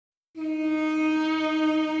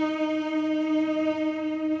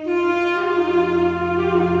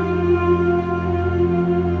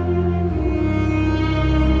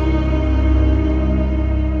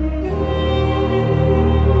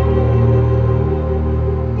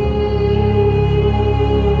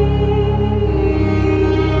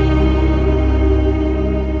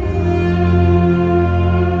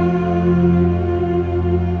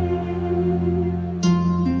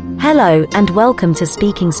Hello and welcome to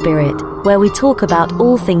Speaking Spirit, where we talk about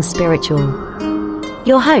all things spiritual.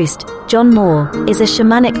 Your host, John Moore, is a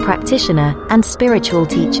shamanic practitioner and spiritual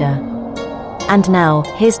teacher. And now,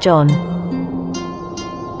 here's John.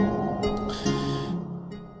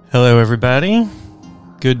 Hello, everybody.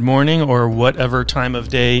 Good morning, or whatever time of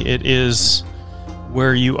day it is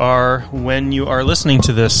where you are when you are listening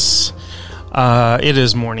to this. It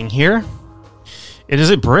is morning here. It is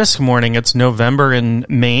a brisk morning. It's November in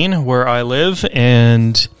Maine, where I live,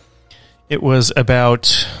 and it was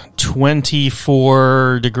about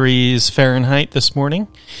 24 degrees Fahrenheit this morning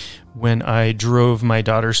when I drove my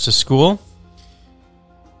daughters to school.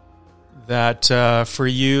 That, for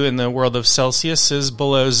you in the world of Celsius, is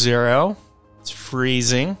below zero. It's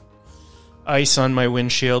freezing. Ice on my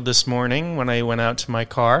windshield this morning when I went out to my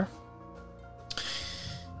car.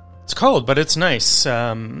 It's cold, but it's nice.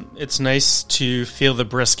 It's nice to feel the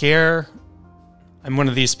brisk air. I'm one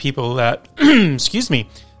of these people that,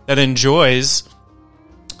 that enjoys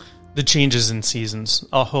the changes in seasons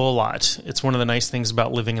a whole lot. It's one of the nice things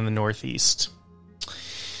about living in the Northeast.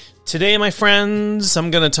 Today, my friends, I'm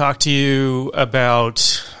going to talk to you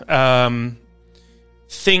about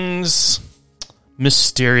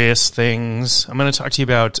mysterious things. I'm going to talk to you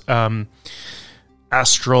about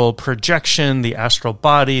astral projection, the astral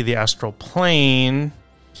body, the astral plane,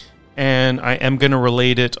 and I am going to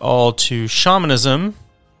relate it all to shamanism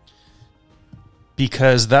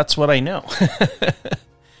because that's what I know.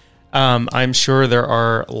 I'm sure there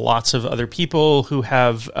are lots of other people who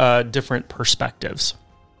have different perspectives,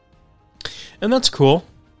 and that's cool.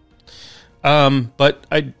 But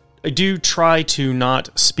I do try to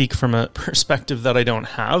not speak from a perspective that I don't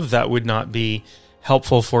have. That would not be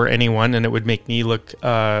helpful for anyone, and it would make me look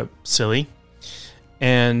silly.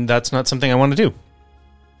 And that's not something I want to do.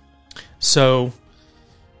 So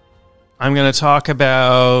I'm going to talk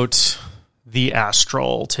about the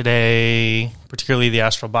astral today, particularly the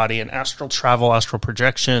astral body and astral travel, astral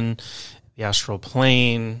projection, the astral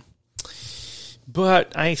plane.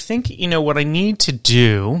 But I think, what I need to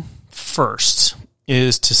do first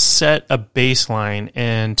is to set a baseline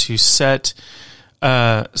and to set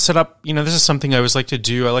up, this is something I always like to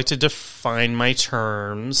do. I like to define my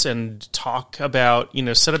terms and talk about,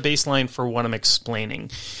 set a baseline for what I'm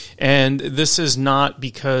explaining. And this is not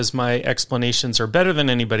because my explanations are better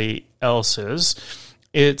than anybody else's.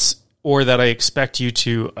 Or that I expect you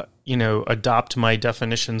to, adopt my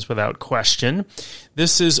definitions without question.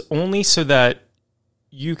 This is only so that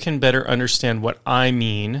you can better understand what I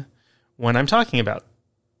mean when I'm talking about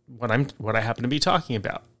what I happen to be talking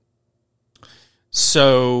about.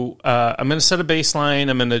 So I'm going to set a baseline.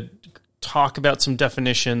 I'm going to talk about some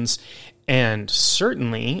definitions, and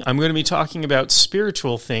certainly I'm going to be talking about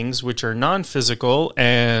spiritual things which are non-physical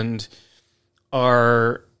and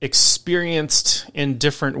are experienced in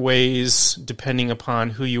different ways depending upon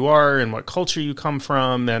who you are and what culture you come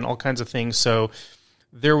from and all kinds of things. So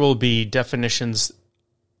there will be definitions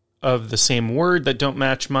of the same word that don't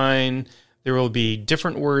match mine. There will be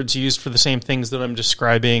different words used for the same things that I'm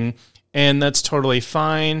describing, and that's totally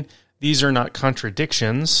fine. These are not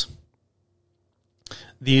contradictions.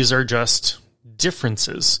 These are just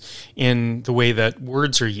differences in the way that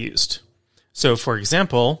words are used. So, for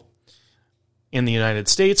example, in the United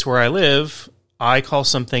States where I live, I call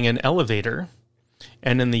something an elevator,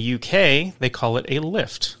 and in the UK, they call it a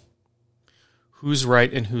lift. Who's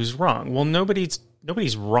right and who's wrong? Well, nobody's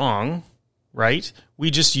wrong, right?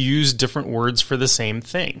 We just use different words for the same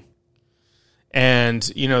thing. And,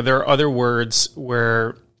 there are other words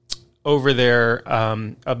where over there,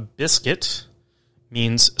 a biscuit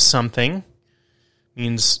means something,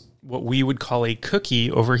 means what we would call a cookie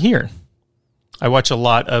over here. I watch a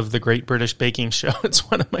lot of the Great British Baking Show. It's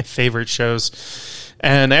one of my favorite shows.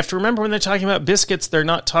 And I have to remember when they're talking about biscuits, they're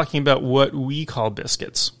not talking about what we call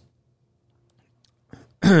biscuits.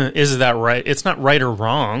 Is that right? It's not right or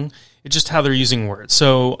wrong. It's just how they're using words.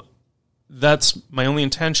 So that's my only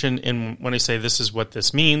intention when I say this is what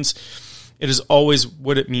this means. It is always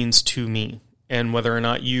what it means to me. And whether or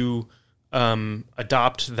not you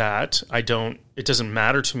adopt that, it doesn't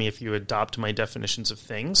matter to me if you adopt my definitions of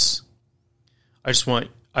things.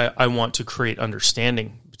 I want to create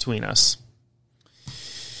understanding between us.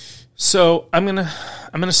 So I'm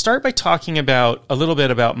gonna start by talking about a little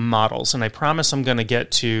bit about models, and I promise I'm gonna get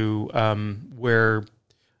to where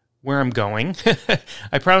I'm going.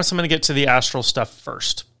 I promise I'm gonna get to the astral stuff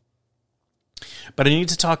first, but I need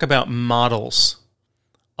to talk about models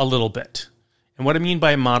a little bit. And what I mean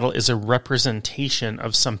by a model is a representation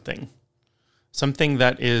of something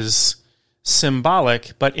that is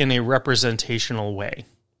symbolic, but in a representational way.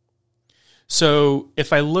 So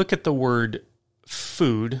if I look at the word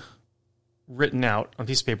food written out on a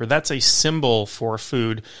piece of paper, that's a symbol for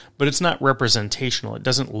food, but it's not representational. It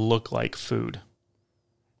doesn't look like food,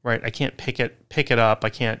 right? I can't pick it up. I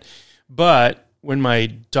can't. But when my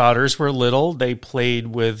daughters were little, they played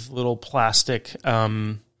with little plastic.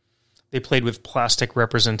 They played with plastic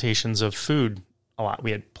representations of food a lot.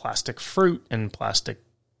 We had plastic fruit and plastic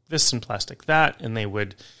this and plastic that, and they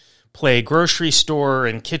would play grocery store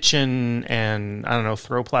and kitchen and, I don't know,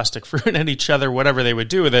 throw plastic fruit at each other, whatever they would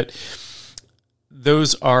do with it.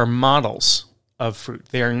 Those are models of fruit.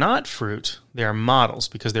 They are not fruit. They are models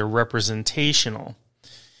because they're representational.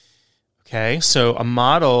 Okay, so a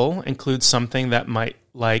model includes something that might,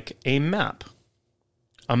 like a map.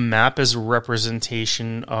 A map is a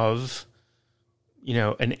representation of,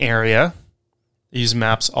 an area. I use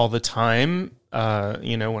maps all the time.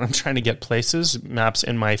 When I'm trying to get places, maps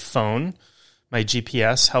in my phone, my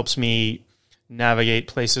GPS helps me navigate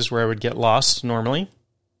places where I would get lost normally.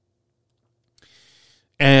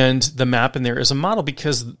 And the map in there is a model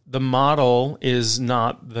because the model is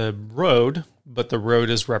not the road, but the road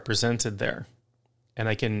is represented there. And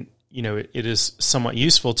I can, it is somewhat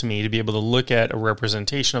useful to me to be able to look at a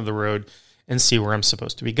representation of the road and see where I'm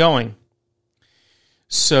supposed to be going.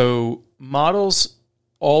 So models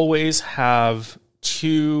always have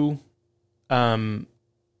two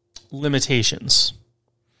limitations,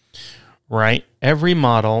 right? Every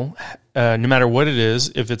model, no matter what it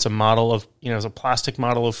is, if it's a model of, it's a plastic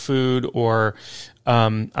model of food or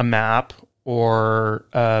a map or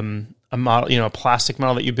a model, a plastic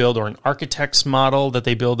model that you build or an architect's model that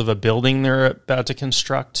they build of a building they're about to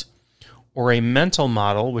construct or a mental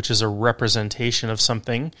model, which is a representation of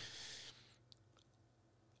something.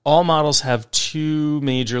 All models have two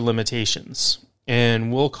major limitations,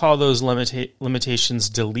 and we'll call those limitations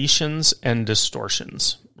deletions and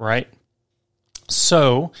distortions, right?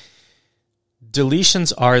 So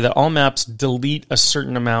deletions are that all maps delete a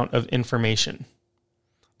certain amount of information.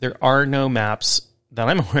 There are no maps that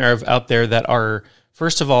I'm aware of out there that are,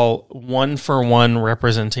 first of all, one-for-one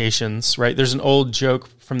representations, right? There's an old joke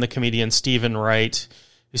from the comedian Stephen Wright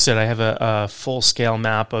who said, I have a full-scale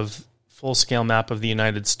map of the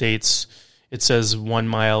United States. It says 1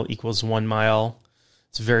 mile equals 1 mile.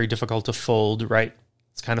 It's very difficult to fold, right?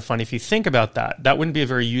 It's kind of funny if you think about that. That wouldn't be a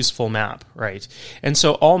very useful map, right? And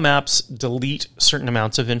so all maps delete certain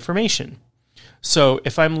amounts of information. So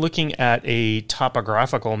if I'm looking at a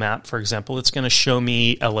topographical map, for example, it's going to show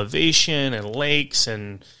me elevation and lakes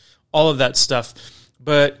and all of that stuff,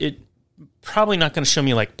 but it probably not going to show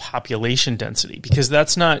me like population density because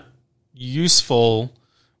that's not useful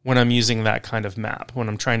when I'm using that kind of map, when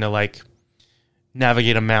I'm trying to like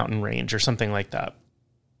navigate a mountain range or something like that.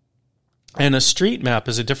 And a street map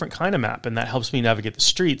is a different kind of map, and that helps me navigate the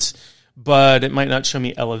streets, but it might not show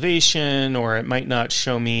me elevation, or it might not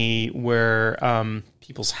show me where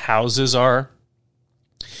people's houses are.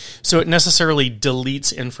 So it necessarily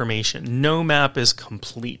deletes information. No map is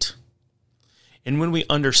complete. And when we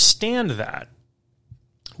understand that,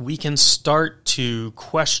 we can start to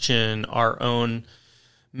question our own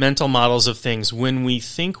mental models of things. When we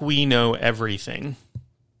think we know everything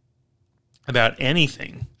about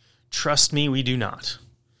anything, trust me, we do not.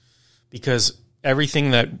 Because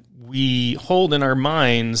everything that we hold in our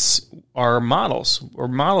minds are models, or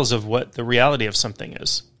models of what the reality of something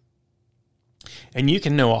is. And you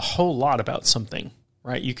can know a whole lot about something,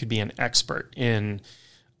 right? You could be an expert in...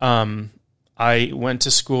 I went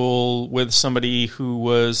to school with somebody who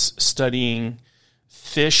was studying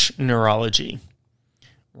fish neurology,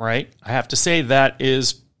 right? I have to say that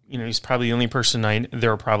is, he's probably the only person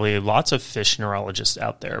there are probably lots of fish neurologists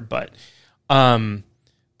out there, but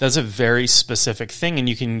that's a very specific thing, and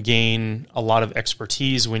you can gain a lot of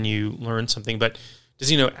expertise when you learn something. But does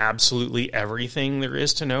he know absolutely everything there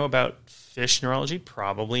is to know about fish neurology?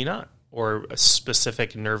 Probably not. Or a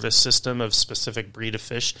specific nervous system of specific breed of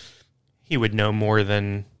fish. He would know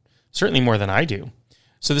certainly more than I do.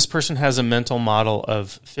 So this person has a mental model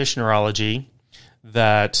of fish neurology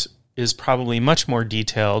that is probably much more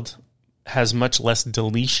detailed, has much less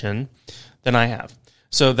deletion than I have.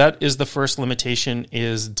 So that is the first limitation,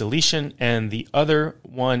 is deletion, and the other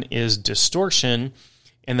one is distortion,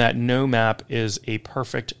 and that no map is a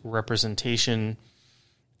perfect representation.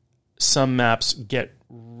 Some models get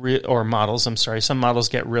really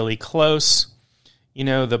close.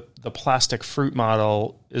 The plastic fruit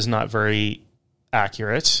model is not very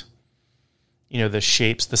accurate. The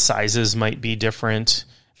shapes, the sizes might be different.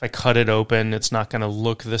 If I cut it open, it's not going to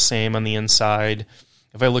look the same on the inside.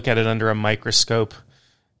 If I look at it under a microscope,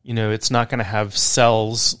 it's not going to have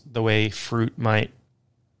cells the way fruit might.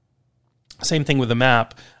 Same thing with a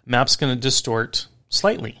map. Map's going to distort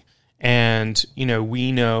slightly. And,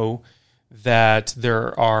 we know that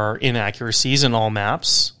there are inaccuracies in all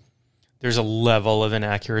maps. There's a level of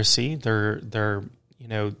inaccuracy. There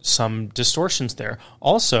some distortions there.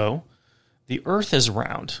 Also, the Earth is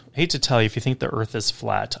round. I hate to tell you, if you think the Earth is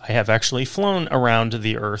flat, I have actually flown around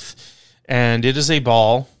the Earth, and it is a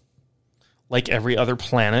ball like every other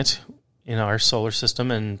planet in our solar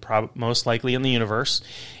system and most likely in the universe.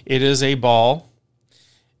 It is a ball,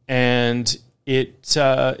 and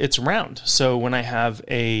it's round. So when I have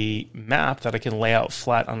a map that I can lay out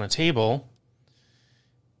flat on a table,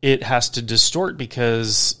 it has to distort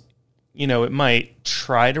because, it might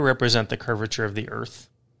try to represent the curvature of the Earth.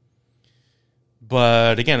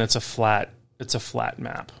 But again, it's a flat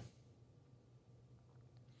map.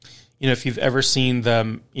 If you've ever seen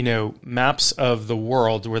the, maps of the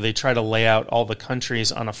world where they try to lay out all the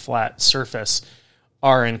countries on a flat surface,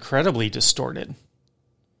 are incredibly distorted.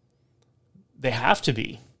 They have to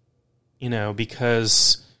be,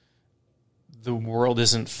 because the world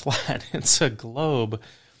isn't flat. It's a globe.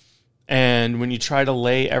 And when you try to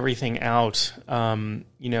lay everything out, and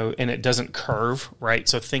it doesn't curve, right?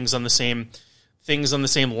 So things on the same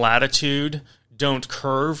latitude don't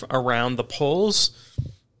curve around the poles.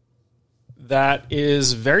 That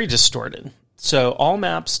is very distorted. So all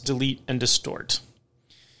maps delete and distort.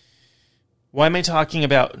 Why am I talking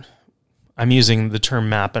about? I'm using the term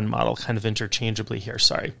map and model kind of interchangeably here,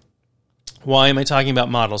 sorry. Why am I talking about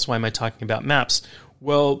models? Why am I talking about maps?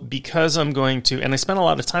 Well, because I'm going to, and I spent a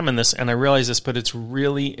lot of time on this, and I realize this, but it's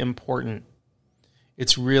really important.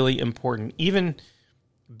 It's really important, even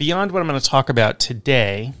beyond what I'm going to talk about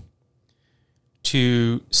today,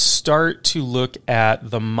 to start to look at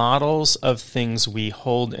the models of things we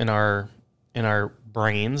hold in our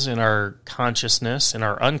brains, in our consciousness, in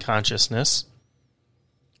our unconsciousness.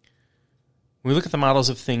 We look at the models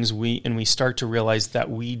of things and we start to realize that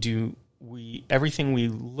everything we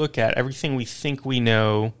look at, everything we think we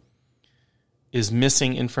know is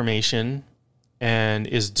missing information and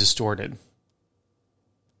is distorted.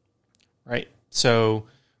 Right? So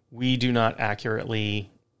we do not 100%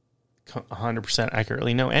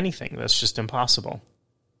 accurately know anything. That's just impossible.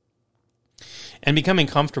 And becoming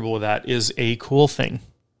comfortable with that is a cool thing.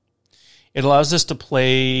 It allows us to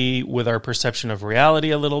play with our perception of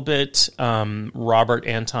reality a little bit. Robert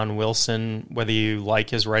Anton Wilson, whether you like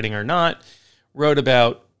his writing or not, wrote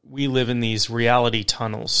about we live in these reality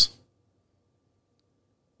tunnels.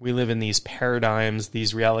 We live in these paradigms,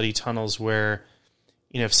 these reality tunnels where,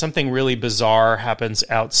 if something really bizarre happens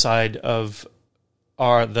outside of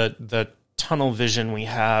the tunnel vision we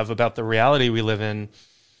have about the reality we live in,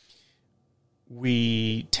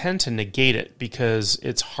 we tend to negate it because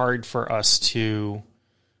it's hard for us to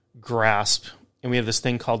grasp. And we have this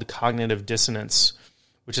thing called cognitive dissonance,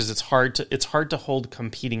 which is it's hard to hold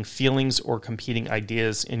competing feelings or competing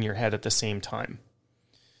ideas in your head at the same time.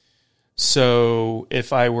 So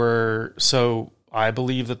I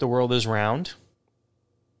believe that the world is round.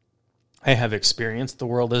 I have experienced the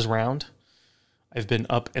world is round. I've been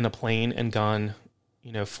up in a plane and gone,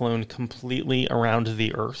 flown completely around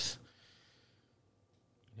the Earth.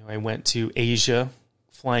 I went to Asia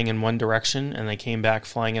flying in one direction, and I came back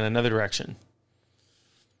flying in another direction.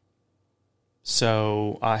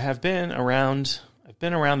 So I have been around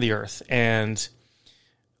the Earth and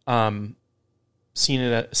seen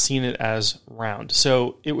it as round.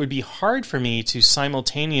 So it would be hard for me to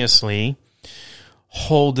simultaneously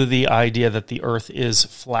hold to the idea that the Earth is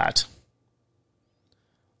flat.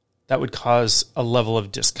 That would cause a level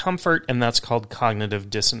of discomfort, and that's called cognitive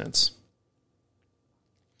dissonance.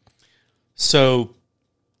 So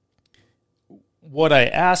what I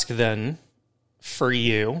ask then for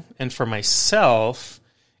you and for myself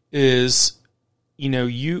is,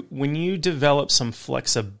 when you develop some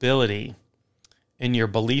flexibility in your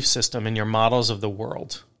belief system, in your models of the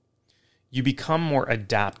world, you become more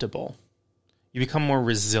adaptable. You become more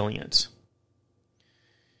resilient.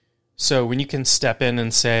 So when you can step in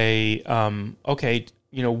and say, okay,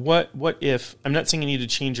 what if, I'm not saying you need to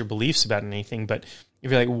change your beliefs about anything, but if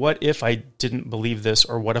you're like, what if I didn't believe this,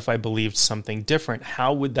 or what if I believed something different?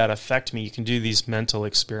 How would that affect me? You can do these mental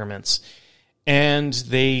experiments, and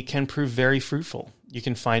they can prove very fruitful. You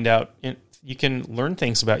can find out, you can learn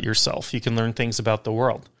things about yourself. You can learn things about the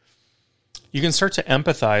world. You can start to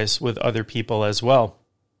empathize with other people as well,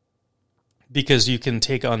 because you can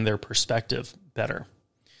take on their perspective better.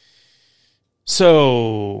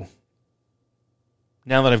 So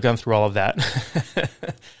now that I've gone through all of that,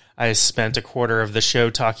 I spent a quarter of the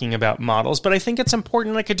show talking about models, but I think it's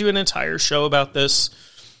important. I could do an entire show about this,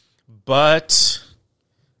 but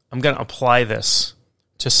I'm going to apply this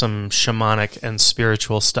to some shamanic and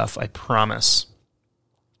spiritual stuff, I promise.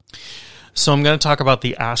 So I'm going to talk about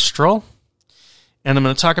the astral, and I'm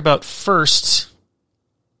going to talk about first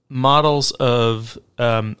models of,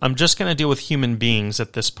 I'm just going to deal with human beings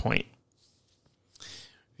at this point.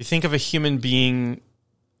 If you think of a human being,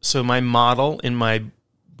 so my model in my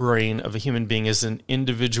brain of a human being is an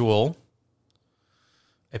individual,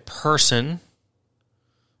 a person.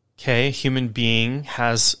 Okay, a human being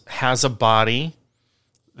has a body,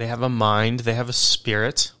 they have a mind, they have a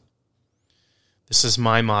spirit. This is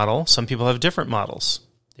my model. Some people have different models.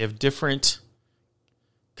 They have different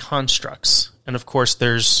constructs. And of course,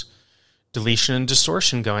 there's deletion and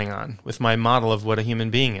distortion going on with my model of what a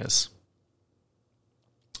human being is.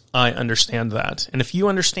 I understand that. And if you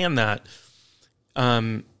understand that,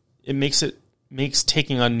 it makes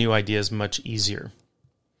taking on new ideas much easier.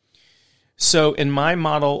 So in my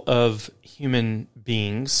model of human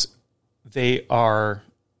beings,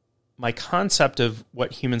 my concept of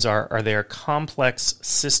what humans are they are complex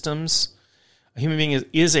systems. A human being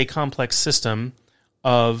is a complex system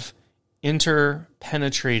of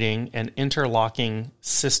interpenetrating and interlocking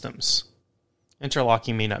systems.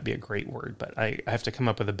 Interlocking may not be a great word, but I have to come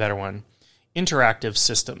up with a better one. Interactive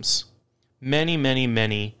systems. Many, many,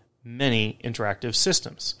 many, many interactive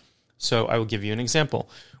systems. So I will give you an example.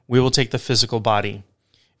 We will take the physical body.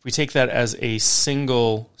 If we take that as a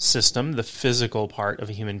single system, the physical part of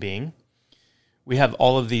a human being, we have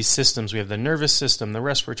all of these systems. We have the nervous system, the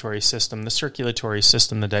respiratory system, the circulatory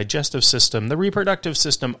system, the digestive system, the reproductive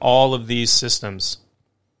system, all of these systems.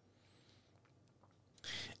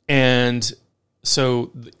 And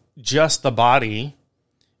so just the body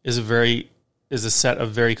is a set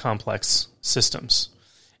of very complex systems.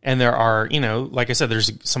 And there are, like I said,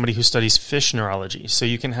 there's somebody who studies fish neurology. So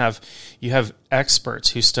you have experts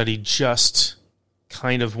who study just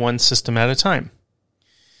kind of one system at a time.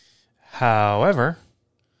 However,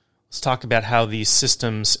 let's talk about how these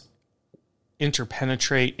systems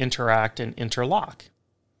interpenetrate, interact, and interlock.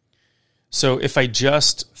 So if I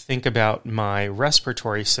just think about my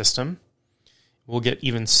respiratory system, we'll get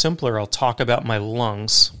even simpler. I'll talk about my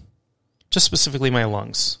lungs, just specifically my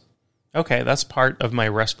lungs. Okay, that's part of my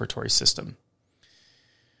respiratory system.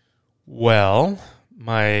 Well,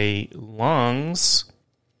 my lungs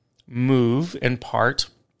move in part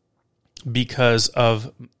because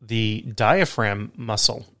of the diaphragm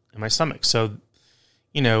muscle in my stomach. So,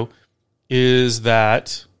 is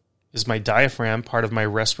my diaphragm part of my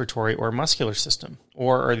respiratory or muscular system?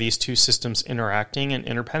 Or are these two systems interacting and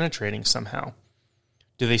interpenetrating somehow?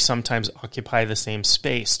 Do they sometimes occupy the same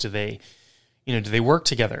space? Do they work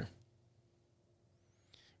together?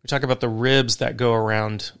 We talk about the ribs that go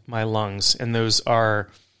around my lungs, and those are,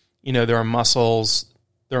 there are muscles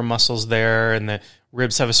there, and the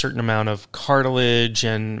ribs have a certain amount of cartilage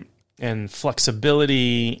and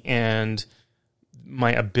flexibility, and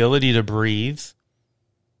my ability to breathe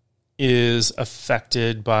is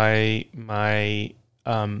affected by my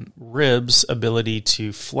ribs' ability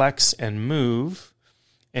to flex and move,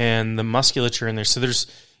 and the musculature in there. So there's,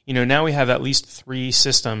 now we have at least 3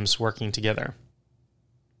 systems working together.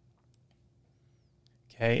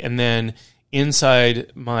 Okay, and then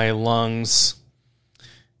inside my lungs,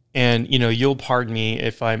 and you'll pardon me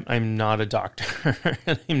if I'm not a doctor,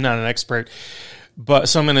 I'm not an expert, but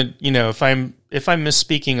so I'm gonna, if I'm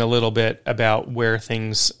misspeaking a little bit about where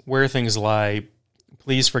things lie,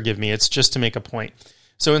 please forgive me. It's just to make a point.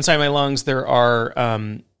 So inside my lungs there are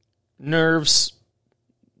nerve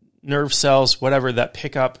cells, whatever, that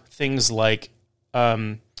pick up things like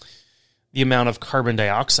the amount of carbon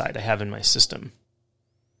dioxide I have in my system,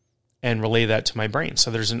 and relay that to my brain. So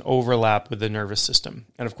there's an overlap with the nervous system.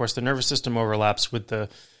 And of course, the nervous system overlaps with the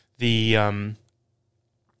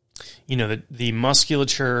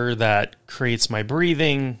musculature that creates my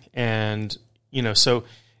breathing. And, so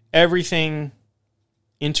everything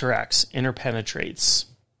interpenetrates.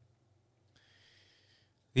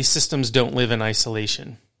 These systems don't live in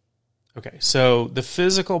isolation. Okay, so the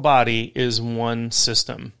physical body is one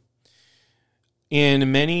system.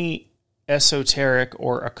 In many esoteric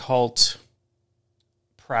or occult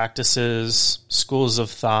practices, schools of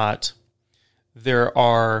thought,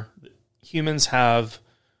 humans have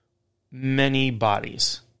many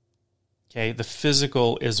bodies. Okay, the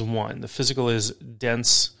physical is one. The physical is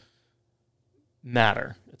dense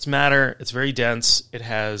matter. It's matter, it's very dense, it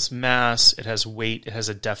has mass, it has weight, it has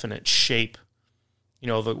a definite shape.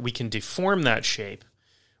 We can deform that shape,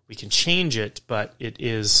 we can change it, but it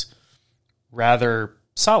is rather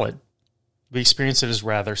solid. We experience it as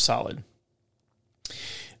rather solid.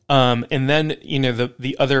 And then,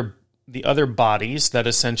 the the other bodies that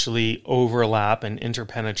essentially overlap and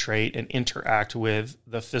interpenetrate and interact with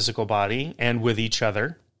the physical body and with each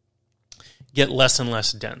other get less and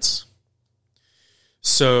less dense.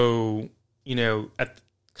 So, at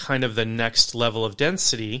kind of the next level of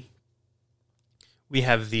density, we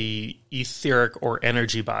have the etheric or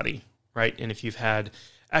energy body, right? And if you've had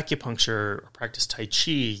acupuncture or practiced Tai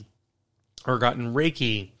Chi or gotten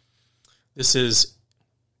Reiki, this is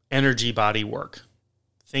energy body work.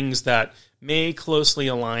 Things that may closely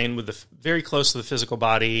align with very close to the physical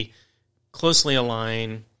body, closely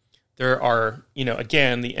align. There are,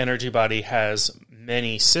 again, the energy body has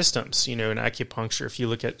many systems. In acupuncture, if you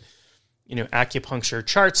look at, acupuncture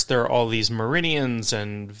charts, there are all these meridians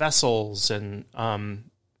and vessels and,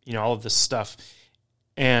 all of this stuff.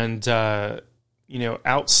 And,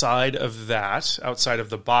 outside of that, outside of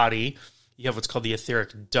the body, you have what's called the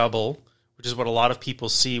etheric double, which is what a lot of people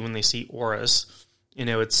see when they see auras.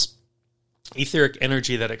 It's etheric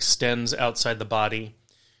energy that extends outside the body,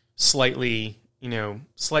 slightly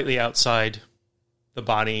outside the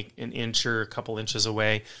body, an inch or a couple inches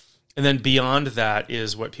away. And then beyond that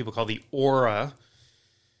is what people call the aura,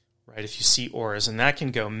 right? If you see auras, and that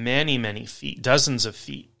can go many, many feet, dozens of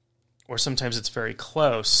feet, or sometimes it's very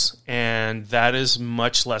close, and that is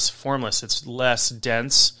much less formless. It's less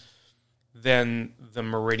dense than the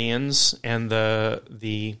meridians and the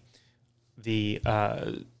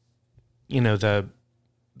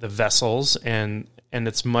vessels, and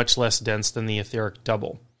it's much less dense than the etheric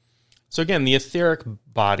double. So again, the etheric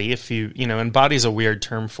body, and body is a weird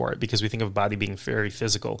term for it because we think of body being very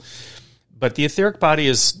physical, but the etheric body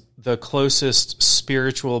is the closest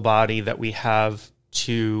spiritual body that we have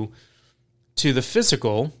to the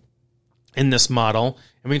physical in this model.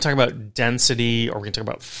 And we can talk about density, or we can talk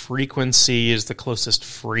about frequency is the closest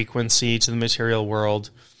frequency to the material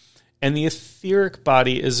world. And the etheric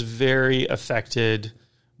body is very affected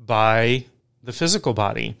by the physical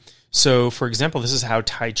body. So, for example, this is how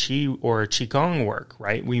Tai Chi or Qigong work,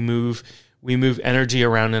 right? We move energy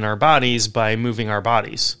around in our bodies by moving our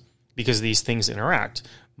bodies because these things interact.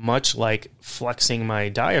 Much like flexing my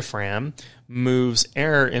diaphragm moves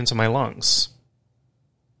air into my lungs.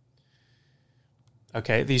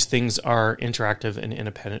 Okay, these things are interactive and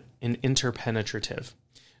interpenetrative.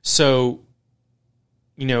 So,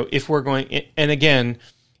 if we're going, and again,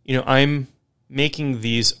 I'm making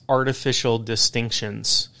these artificial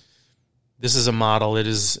distinctions. This is a model. It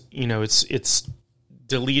is, it's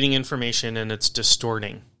deleting information and it's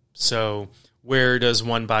distorting. So where does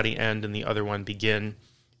one body end and the other one begin?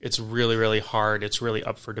 It's really, really hard. It's really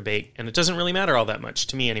up for debate. And it doesn't really matter all that much,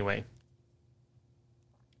 to me anyway.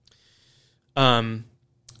 And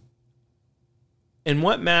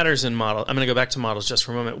what matters in model, I'm going to go back to models just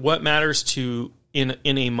for a moment. What matters in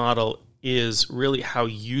a model is really how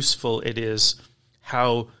useful it is,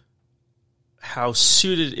 how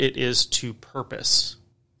suited it is to purpose.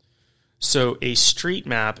 So a street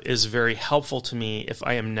map is very helpful to me if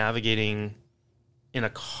I am navigating in a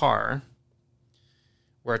car,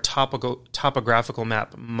 where a topographical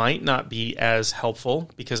map might not be as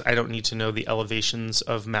helpful because I don't need to know the elevations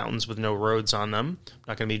of mountains with no roads on them. I'm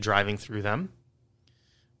not going to be driving through them.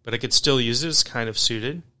 But I could still use it as kind of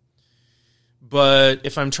suited. But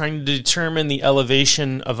if I'm trying to determine the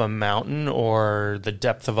elevation of a mountain or the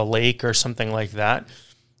depth of a lake or something like that,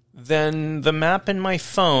 then the map in my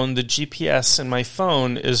phone, the GPS in my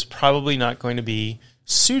phone, is probably not going to be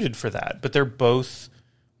suited for that. But they're both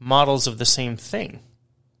models of the same thing.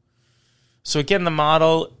 So again, the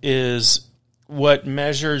model is what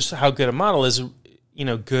measures how good a model is.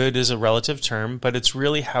 Good is a relative term, but it's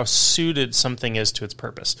really how suited something is to its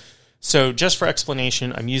purpose. So just for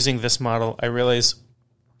explanation, I'm using this model. I realize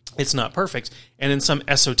it's not perfect. And in some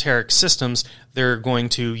esoteric systems, they're going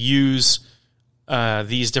to use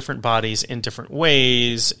these different bodies in different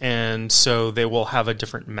ways. And so they will have a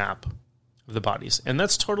different map of the bodies. And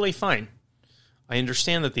that's totally fine. I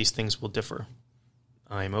understand that these things will differ.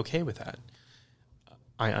 I'm okay with that.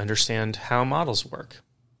 I understand how models work.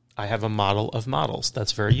 I have a model of models.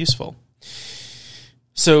 That's very useful.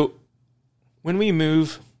 So when we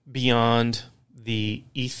move beyond the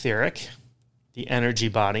etheric, the energy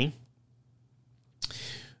body,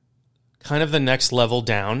 kind of the next level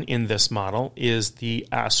down in this model is the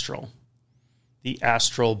astral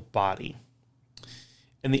body.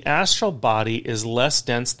 And the astral body is less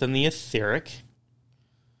dense than the etheric.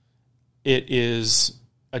 It is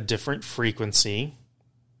a different frequency.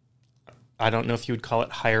 I don't know if you would call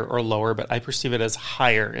it higher or lower, but I perceive it as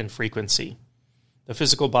higher in frequency. The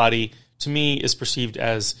physical body, to me, is perceived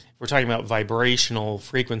as, if we're talking about vibrational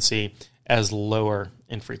frequency, as lower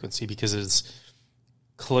in frequency because it's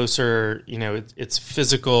closer, it's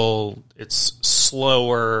physical, it's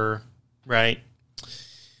slower, right?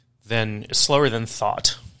 Slower than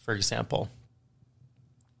thought, for example.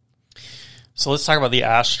 So let's talk about the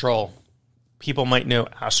astral. People might know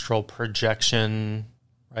astral projection,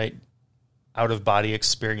 right? Out-of-body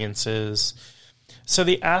experiences. So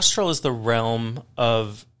the astral is the realm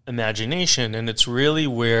of imagination, and it's really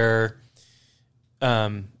where,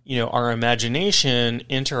 our imagination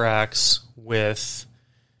interacts with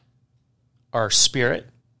our spirit.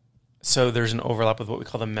 So there's an overlap with what we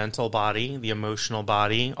call the mental body, the emotional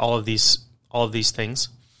body, all of these things.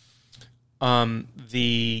 And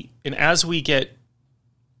as we get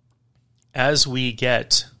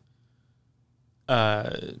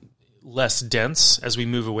less dense, as we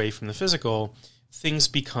move away from the physical, things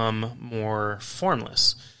become more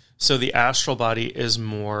formless. So the astral body is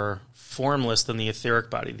more formless than the etheric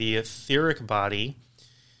body. The etheric body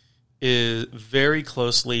very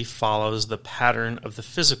closely follows the pattern of the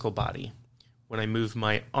physical body. When I move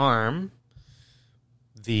my arm,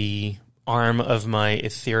 the arm of my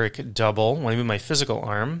etheric double, when I move my physical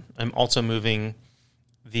arm, I'm also moving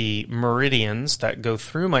the meridians that go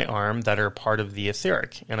through my arm that are part of the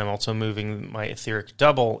etheric. And I'm also moving my etheric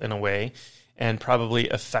double in a way and probably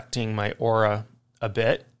affecting my aura a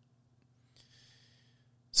bit.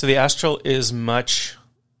 So the astral is much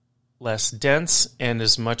less dense and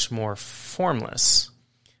is much more formless.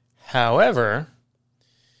 However,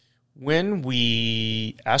 when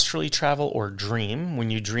we astrally travel or dream, when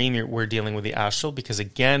you dream, we're dealing with the astral because,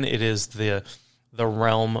 again, it is the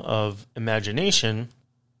realm of imagination.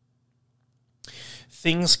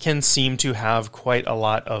 Things can seem to have quite a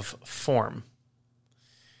lot of form.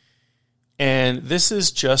 And this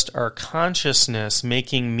is just our consciousness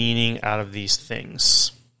making meaning out of these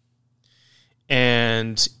things.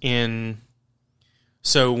 And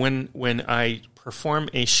so when I perform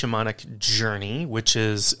a shamanic journey, which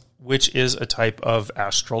is a type of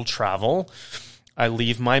astral travel, I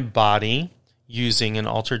leave my body using an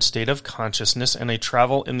altered state of consciousness, and I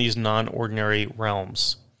travel in these non-ordinary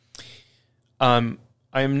realms. I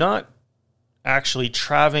am not actually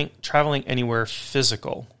traveling anywhere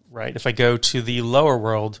physical, right? If I go to the lower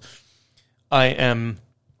world,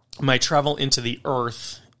 my travel into the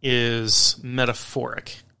earth is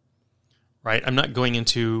metaphoric, right? I'm not going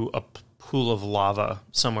into a pool of lava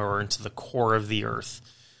somewhere or into the core of the earth.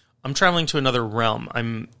 I'm traveling to another realm.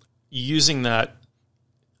 I'm using my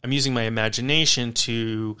imagination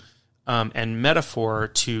to and metaphor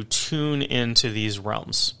to tune into these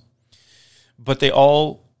realms. But they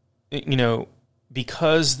all,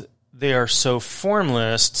 because they are so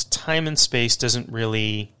formless, time and space doesn't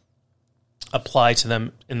really apply to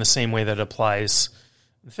them in the same way that it applies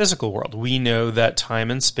in the physical world. We know that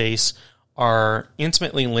time and space are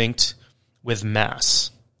intimately linked with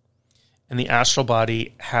mass. And the astral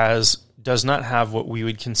body does not have what we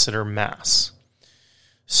would consider mass.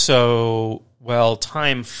 So, while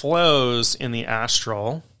time flows in the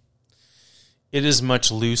astral, it is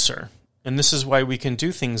much looser. And this is why we can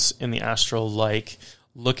do things in the astral like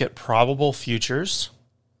look at probable futures.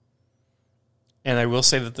 And I will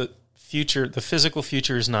say that the physical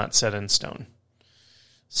future is not set in stone.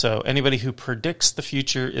 So anybody who predicts the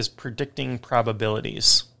future is predicting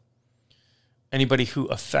probabilities. Anybody who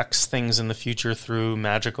affects things in the future through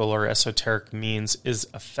magical or esoteric means is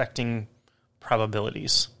affecting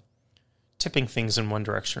probabilities, tipping things in one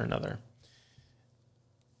direction or another.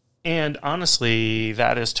 And honestly,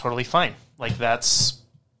 that is totally fine. Like that's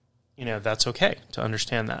okay to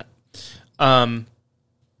understand that.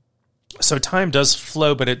 So time does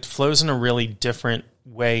flow, but it flows in a really different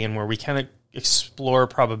way, and where we kind of explore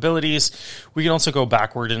probabilities. We can also go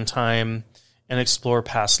backward in time and explore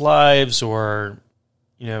past lives, or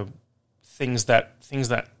things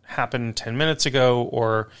that happened 10 minutes ago,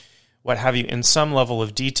 or what have you, in some level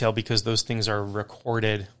of detail, because those things are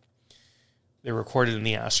recorded. They're recorded in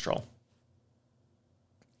the astral.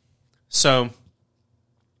 So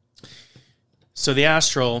the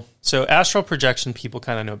astral projection people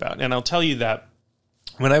kind of know about. And I'll tell you that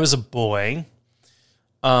when I was a boy,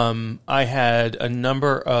 I had a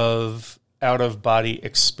number of out-of-body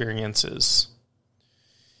experiences.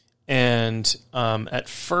 And at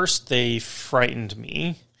first they frightened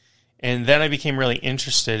me, and then I became really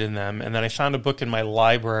interested in them. And then I found a book in my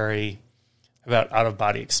library about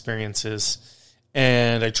out-of-body experiences,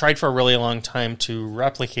 and I tried for a really long time to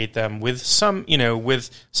replicate them with some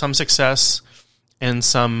success and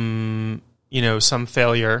some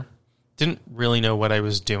failure. Didn't really know what I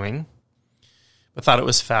was doing, but thought it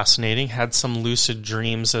was fascinating. Had some lucid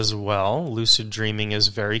dreams as well. Lucid dreaming is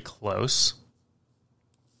very close.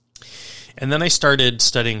 And then I started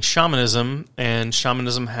studying shamanism, and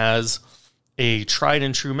shamanism has a tried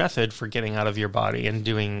and true method for getting out of your body and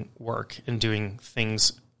doing work and doing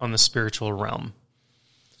things on the spiritual realm.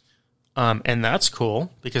 And that's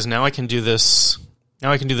cool because now I can do this.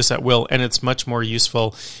 Now I can do this at will, and it's much more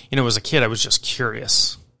useful. As a kid, I was just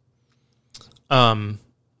curious.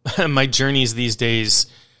 My journeys these days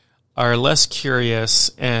are less curious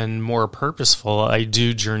and more purposeful. I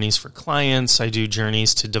do journeys for clients. I do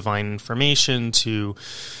journeys to divine information, to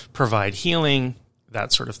provide healing,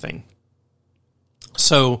 that sort of thing.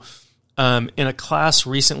 So in a class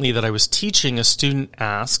recently that I was teaching, a student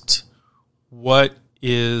asked, what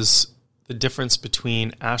is the difference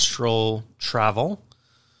between astral travel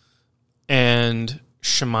and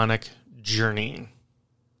shamanic journeying?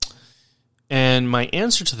 And my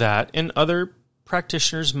answer to that, and other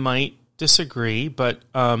practitioners might disagree, but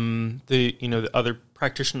the other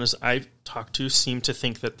practitioners I've talked to seem to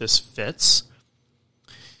think that this fits,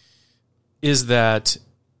 is that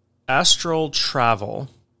astral travel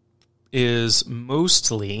is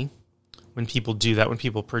mostly, when people do that, when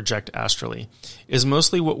people project astrally, is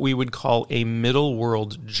mostly what we would call a middle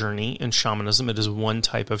world journey in shamanism. It is one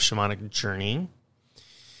type of shamanic journey.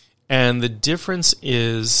 And the difference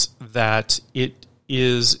is that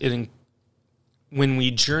when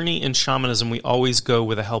we journey in shamanism, we always go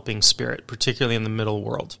with a helping spirit, particularly in the middle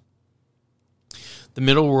world. The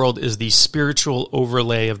middle world is the spiritual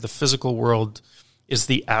overlay of the physical world, is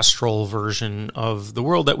the astral version of the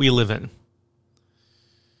world that we live in.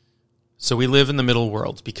 So we live in the middle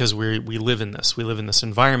world because we live in this. We live in this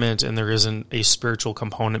environment, and there isn't a spiritual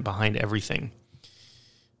component behind everything,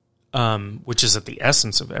 which is at the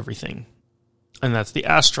essence of everything. And that's the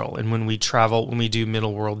astral. And when we travel, when we do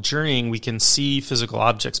middle world journeying, we can see physical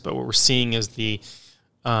objects, but what we're seeing is the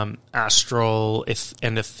astral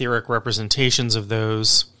and etheric representations of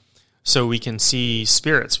those. So we can see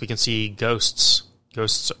spirits, we can see ghosts.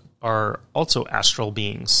 Ghosts are also astral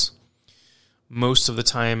beings. Most of the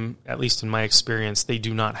time, at least in my experience, they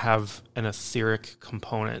do not have an etheric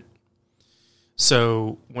component.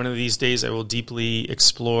 So one of these days I will deeply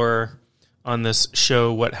explore on this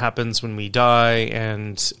show what happens when we die,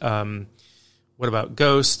 and what about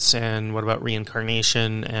ghosts, and what about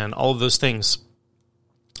reincarnation, and all of those things.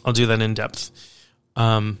 I'll do that in depth.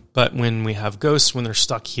 But when we have ghosts, when they're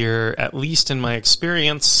stuck here, at least in my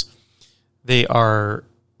experience, they are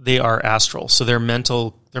astral. So their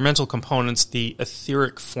mental components, the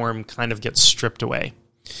etheric form, kind of gets stripped away.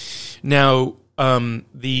 Now,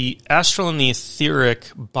 the astral and the etheric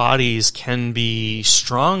bodies can be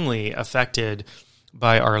strongly affected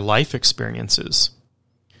by our life experiences.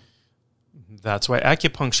 That's why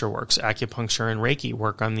acupuncture works. Acupuncture and Reiki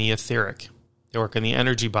work on the etheric. They work on the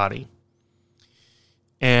energy body.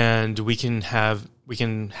 And we can have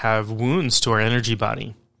wounds to our energy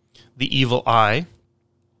body. The evil eye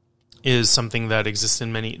is something that exists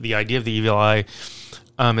in the idea of the evil eye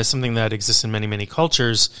is something that exists in many, many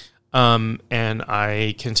cultures. And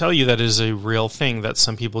I can tell you that is a real thing that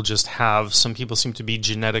some people just have. Some people seem to be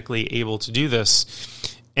genetically able to do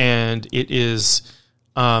this. And it is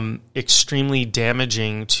extremely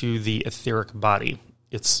damaging to the etheric body.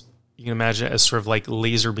 You can imagine it as sort of like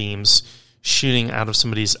laser beams shooting out of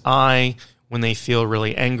somebody's eye when they feel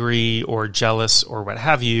really angry or jealous or what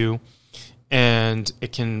have you. And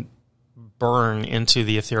it can burn into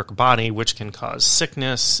the etheric body, which can cause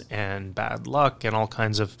sickness and bad luck and all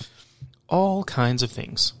kinds of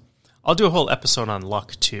things. I'll do a whole episode on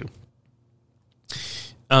luck too,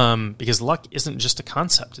 because luck isn't just a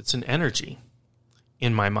concept; it's an energy.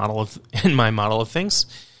 In my model of things,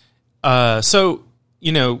 so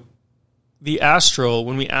the astral.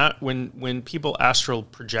 When people astral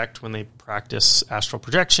project, when they practice astral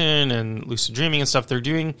projection and lucid dreaming and stuff, they're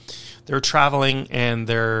traveling, and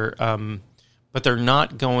but they're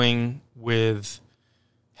not going with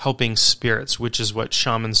helping spirits, which is what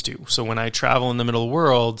shamans do. So when I travel in the middle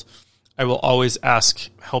world, I will always ask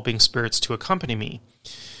helping spirits to accompany me.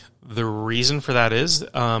 The reason for that is,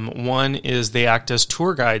 one is they act as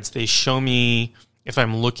tour guides. They show me if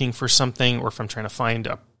I'm looking for something, or if I'm trying to find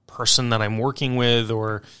a person that I'm working with,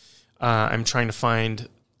 or I'm trying to find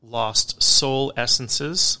lost soul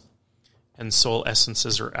essences. And soul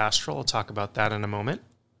essences are astral. I'll talk about that in a moment.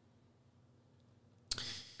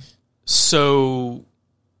 So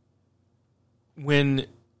when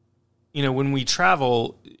we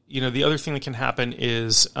travel, the other thing that can happen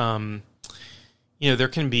is, there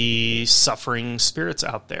can be suffering spirits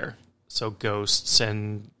out there. So ghosts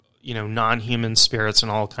and, non-human spirits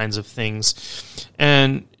and all kinds of things.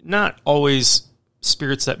 And not always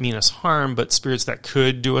spirits that mean us harm, but spirits that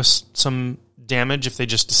could do us some damage if they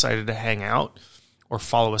just decided to hang out or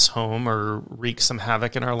follow us home or wreak some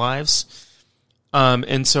havoc in our lives.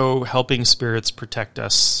 And so helping spirits protect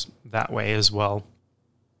us that way as well.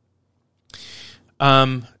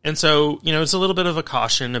 And so, it's a little bit of a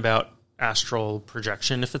caution about astral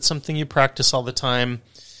projection. If it's something you practice all the time,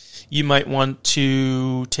 you might want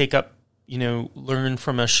to take up, learn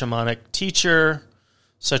from a shamanic teacher,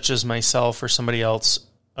 such as myself or somebody else,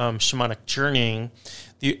 shamanic journeying.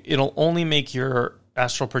 It'll only make your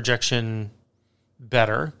astral projection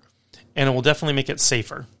better, and it will definitely make it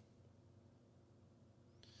safer.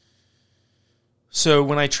 So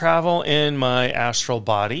when I travel in my astral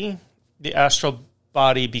body, the astral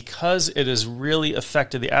body, because it is really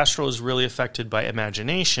affected, the astral is really affected by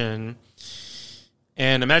imagination.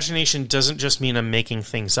 And imagination doesn't just mean I'm making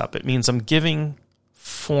things up. It means I'm giving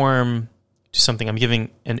form to something. I'm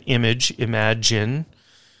giving an image, imagine.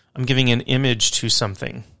 I'm giving an image to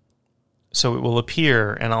something. So it will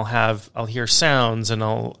appear, and I'll hear sounds, and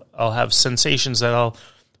I'll have sensations that I'll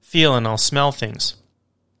feel, and I'll smell things.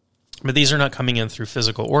 But these are not coming in through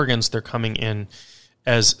physical organs. They're coming in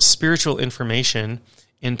as spiritual information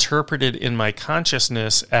interpreted in my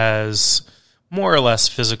consciousness as more or less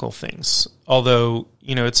physical things. Although,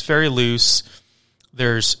 it's very loose.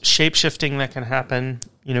 There's shape-shifting that can happen.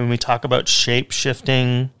 When we talk about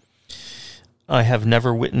shape-shifting, I have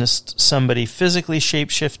never witnessed somebody physically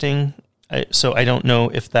shape-shifting, so I don't know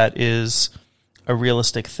if that is a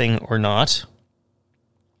realistic thing or not.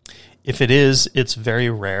 If it is, it's very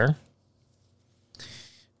rare.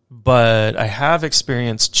 But I have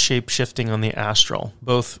experienced shape-shifting on the astral,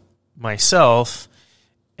 both myself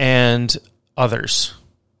and others.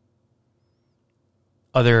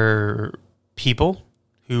 Other people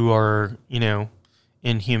who are,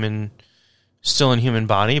 still in human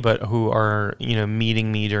body, but who are,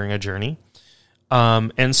 meeting me during a journey.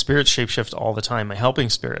 And spirits shapeshift all the time. My helping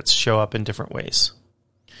spirits show up in different ways.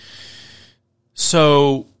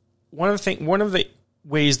 So one of the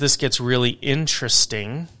ways this gets really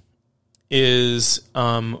interesting is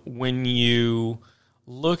when you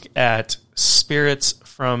look at spirits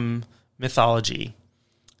from mythology,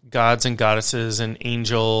 gods and goddesses and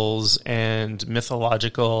angels and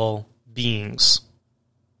mythological beings,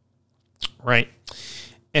 right?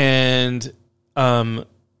 And,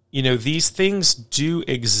 these things do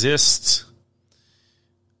exist.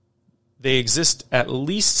 They exist at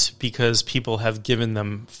least because people have given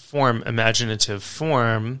them form, imaginative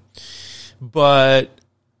form. But,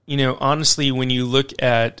 honestly, when you look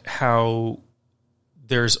at how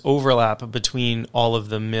there's overlap between all of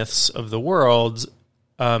the myths of the world,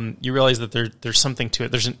 you realize that there's something to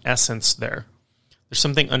it. There's an essence there. There's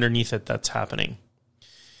something underneath it that's happening.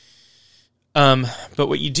 But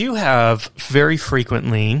what you do have very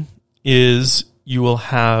frequently is you will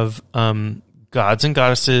have gods and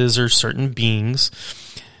goddesses or certain beings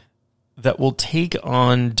that will take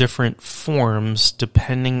on different forms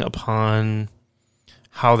depending upon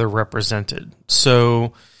how they're represented.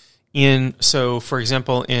 So for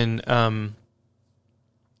example, in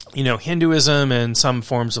Hinduism and some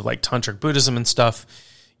forms of like tantric Buddhism and stuff,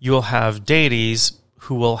 you'll have deities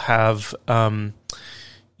who will have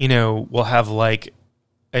like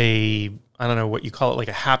I don't know what you call it, like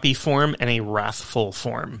a happy form and a wrathful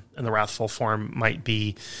form. And the wrathful form might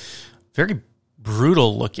be very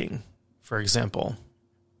brutal looking, for example.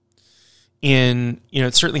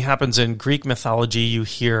 It certainly happens in Greek mythology. You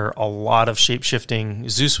hear a lot of shape-shifting.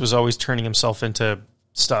 Zeus was always turning himself into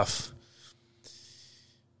stuff.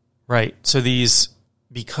 Right. So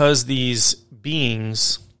because these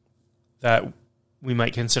beings that we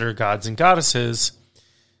might consider gods and goddesses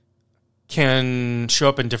can show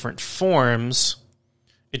up in different forms,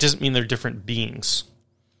 it doesn't mean they're different beings.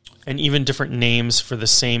 And even different names for the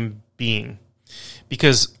same being.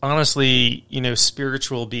 Because honestly,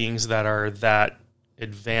 spiritual beings that are that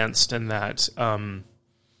advanced and that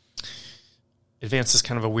advanced is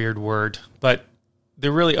kind of a weird word, but they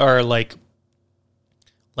really are like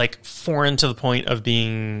foreign to the point of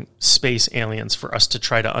being space aliens for us to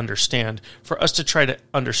try to understand. For us to try to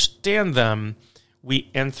understand them,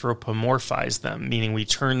 we anthropomorphize them, meaning we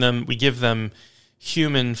give them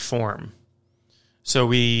human form. So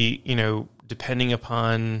we, depending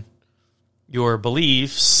upon your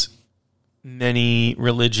beliefs, many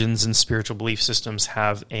religions and spiritual belief systems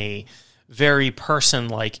have a very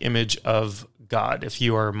person-like image of God. If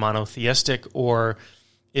you are monotheistic or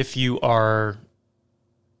if you are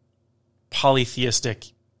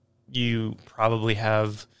polytheistic, you probably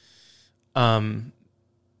have gods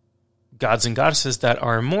and goddesses that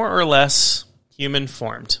are more or less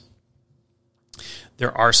human-formed.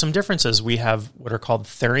 there are some differences. We have what are called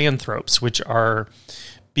therianthropes, which are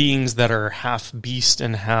beings that are half beast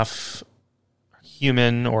and half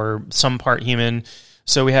human, or some part human.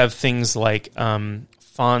 So we have things like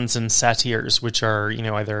fauns and satyrs, which are,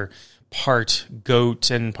 either part goat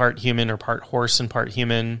and part human, or part horse and part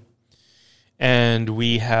human. And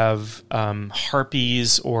we have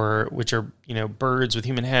harpies, which are, birds with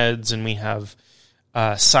human heads, and we have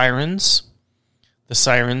sirens. The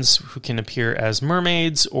sirens who can appear as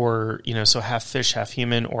mermaids, or, so half fish, half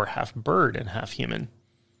human, or half bird and half human.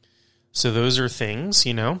 So those are things,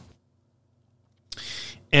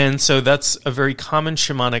 And so that's a very common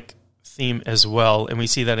shamanic theme as well. And we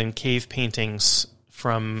see that in cave paintings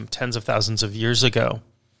from tens of thousands of years ago.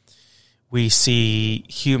 We see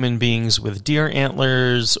human beings with deer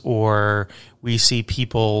antlers, or we see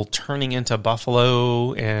people turning into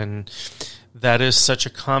buffalo, and that is such a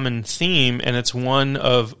common theme, and it's one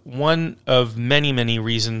of many, many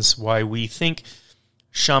reasons why we think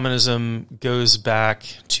shamanism goes back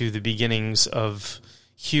to the beginnings of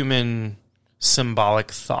human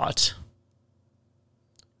symbolic thought,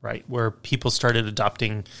 right? Where people started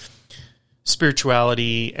adopting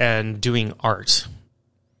spirituality and doing art,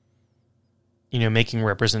 making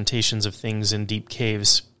representations of things in deep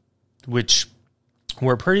caves, which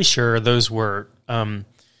we're pretty sure those were...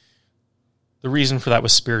 the reason for that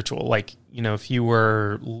was spiritual. Like, if you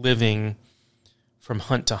were living from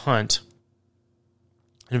hunt to hunt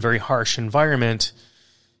in a very harsh environment,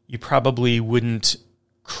 you probably wouldn't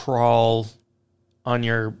crawl on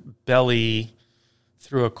your belly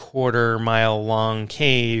through a 1/4-mile long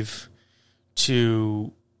cave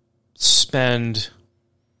to spend,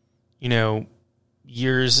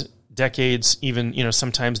 years, decades, even,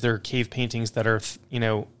 sometimes there are cave paintings that are,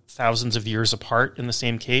 thousands of years apart in the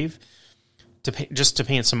same cave, just to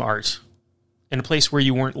paint some art in a place where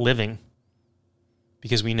you weren't living,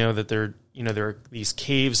 because we know that there are these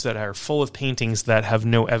caves that are full of paintings that have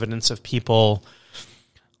no evidence of people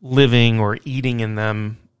living or eating in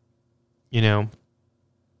them,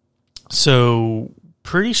 So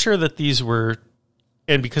pretty sure that these were,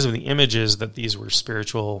 and because of the images, that these were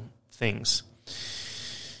spiritual things.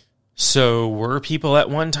 So were people at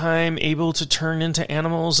one time able to turn into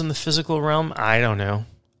animals in the physical realm? I don't know.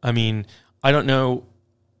 I mean, I don't know.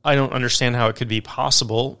 I don't understand how it could be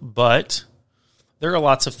possible, but there are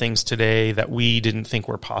lots of things today that we didn't think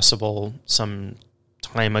were possible some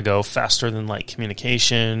time ago, faster than light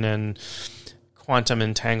communication and quantum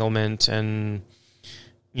entanglement and,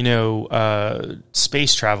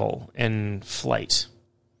 space travel and flight.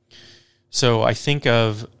 So I think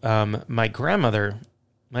of my grandmother.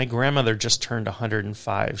 My grandmother just turned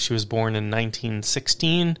 105. She was born in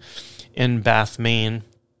 1916 in Bath, Maine.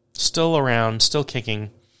 Still around, still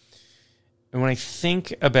kicking. And when I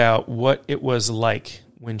think about what it was like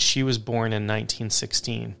when she was born in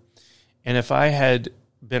 1916, and if I had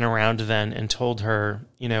been around then and told her,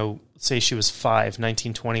 say she was 5,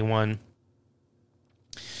 1921,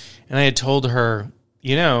 and I had told her,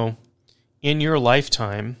 in your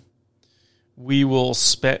lifetime, we will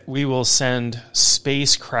send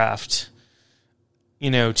spacecraft,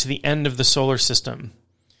 to the end of the solar system.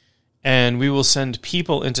 And we will send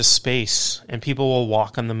people into space, and people will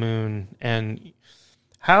walk on the moon. And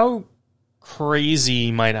how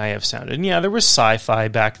crazy might I have sounded? And yeah, there was sci-fi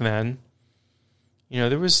back then.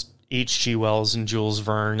 There was H.G. Wells and Jules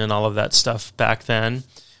Verne and all of that stuff back then.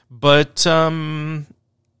 But,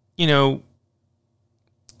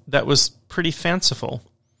 that was pretty fanciful.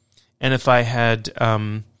 And if I had,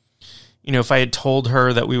 if I had told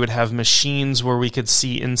her that we would have machines where we could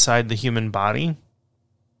see inside the human body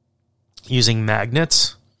using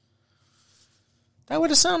magnets, that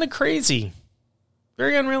would have sounded crazy.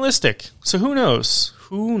 Very unrealistic. So who knows?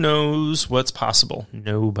 Who knows what's possible?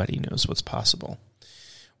 Nobody knows what's possible.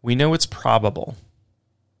 We know it's probable.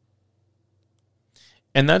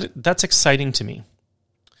 And that's exciting to me.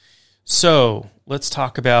 So let's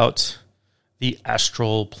talk about the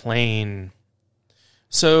astral plane.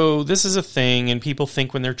 So this is a thing, and people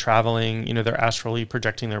think when they're traveling, they're astrally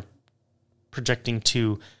projecting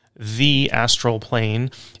to the astral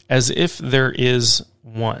plane as if there is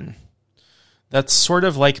one. That's sort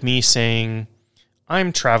of like me saying,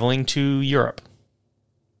 I'm traveling to Europe.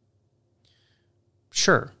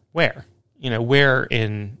 Sure, where? Where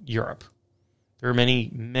in Europe? There are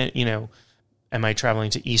many, am I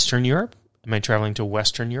traveling to Eastern Europe? Am I traveling to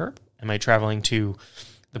Western Europe? Am I traveling to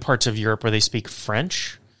the parts of Europe where they speak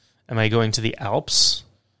French? Am I going to the Alps?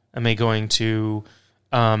 Am I going to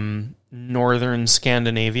northern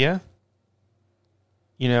Scandinavia?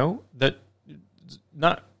 That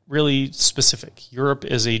not really specific. Europe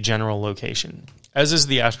is a general location, as is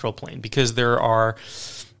the astral plane, because there are...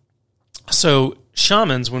 So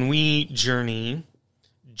shamans, when we journey,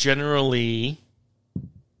 generally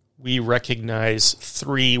we recognize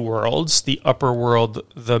three worlds: the upper world,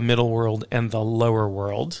 the middle world, and the lower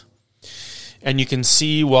world. And you can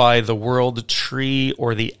see why the world tree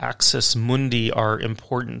or the axis mundi are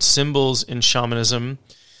important symbols in shamanism,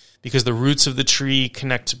 because the roots of the tree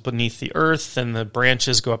connect beneath the earth and the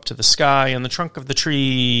branches go up to the sky, and the trunk of the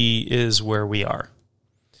tree is where we are.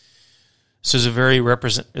 So it's very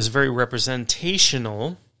representative,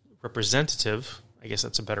 I guess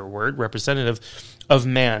that's a better word, representative of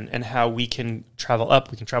man and how we can travel up,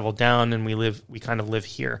 we can travel down, and we kind of live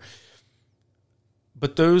here.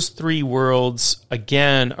 But those three worlds,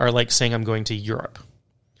 again, are like saying I'm going to Europe.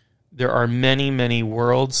 There are many, many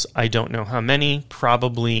worlds. I don't know how many,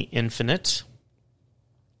 probably infinite.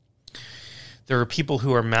 There are people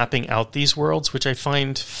who are mapping out these worlds, which I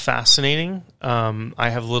find fascinating. I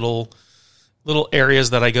have little areas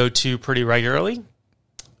that I go to pretty regularly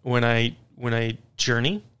when I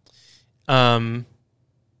journey.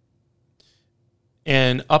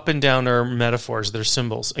 And up and down are metaphors, they're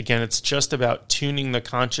symbols. Again, it's just about tuning the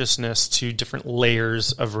consciousness to different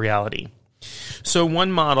layers of reality. So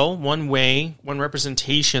one model, one way, one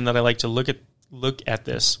representation that I like to look at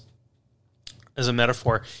this as a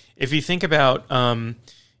metaphor. If you think about,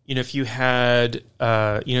 if you had,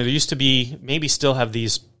 there used to be, maybe still have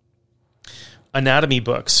these anatomy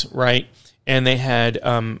books, right? And they had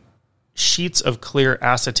sheets of clear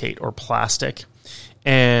acetate or plastic.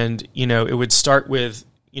 And, it would start with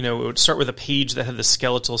a page that had the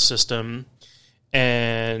skeletal system,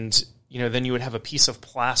 and, then you would have a piece of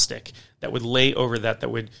plastic that would lay over that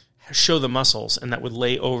would show the muscles, and that would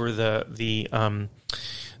lay over the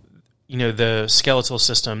skeletal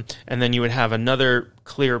system. And then you would have another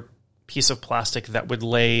clear piece of plastic that would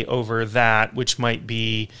lay over that, which might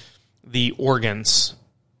be the organs,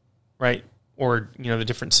 right? Or, the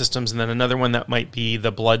different systems. And then another one that might be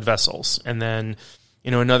the blood vessels. And then,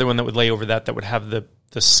 another one that would lay over that would have the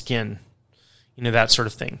skin, that sort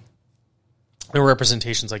of thing. There were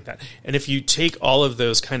representations like that. And if you take all of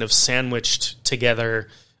those kind of sandwiched together,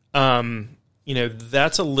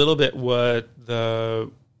 that's a little bit what the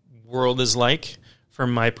world is like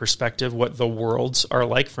from my perspective, what the worlds are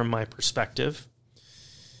like from my perspective.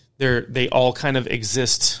 They all kind of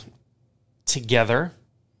exist together.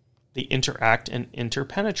 They interact and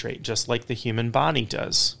interpenetrate, just like the human body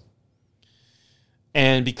does.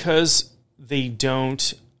 And because they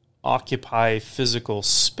don't occupy physical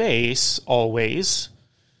space always,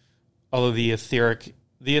 although the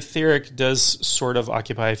etheric does sort of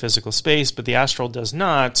occupy physical space, but the astral does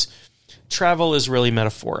not, travel is really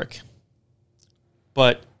metaphoric.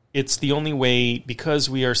 But it's the only way, because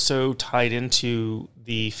we are so tied into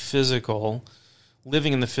the physical,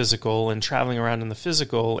 living in the physical and traveling around in the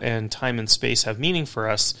physical, and time and space have meaning for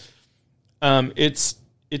us,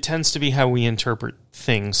 it tends to be how we interpret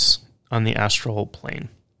things on the astral plane.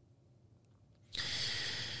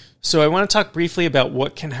 So I want to talk briefly about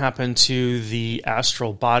what can happen to the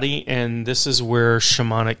astral body, and this is where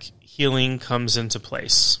shamanic healing comes into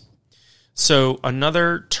place. So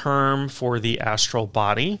another term for the astral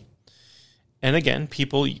body, and again,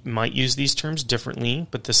 people might use these terms differently,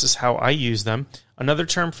 but this is how I use them. Another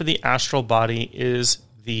term for the astral body is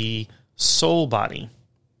the soul body.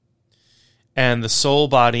 And the soul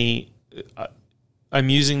body, I'm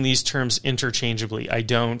using these terms interchangeably. I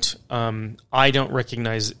don't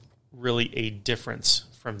recognize really a difference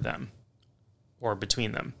from them or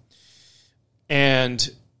between them.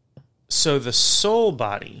 And so the soul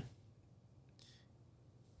body,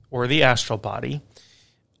 or the astral body,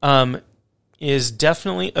 is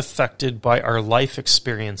definitely affected by our life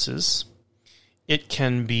experiences. It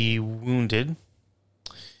can be wounded.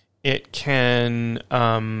 It can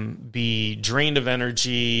be drained of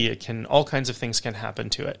energy. All kinds of things can happen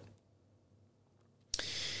to it.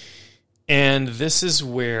 And this is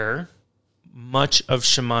where much of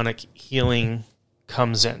shamanic healing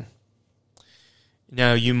comes in.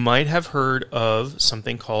 Now, you might have heard of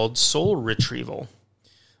something called soul retrieval.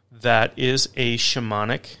 That is a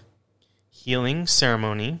shamanic healing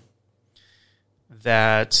ceremony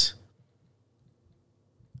that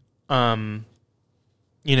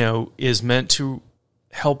is meant to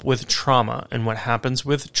help with trauma. And what happens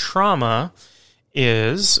with trauma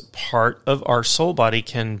is part of our soul body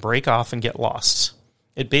can break off and get lost.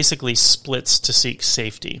 It basically splits to seek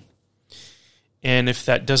safety. And if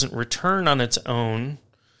that doesn't return on its own,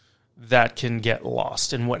 that can get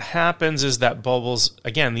lost. And what happens is that bubbles,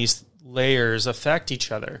 again, these layers affect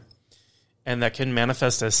each other. And that can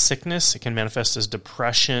manifest as sickness. It can manifest as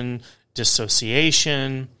depression,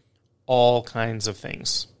 dissociation, all kinds of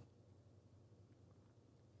things.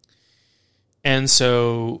 And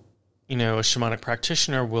so, a shamanic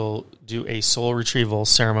practitioner will do a soul retrieval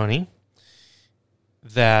ceremony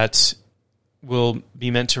that will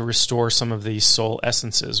be meant to restore some of these soul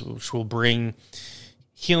essences, which will bring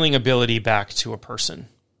healing ability back to a person.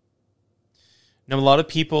 Now, a lot of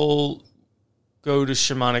people go to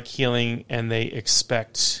shamanic healing and they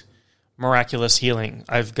expect miraculous healing.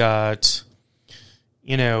 I've got,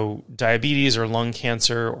 diabetes or lung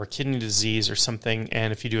cancer or kidney disease or something,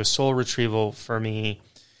 and if you do a soul retrieval for me,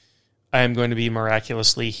 I am going to be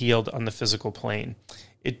miraculously healed on the physical plane.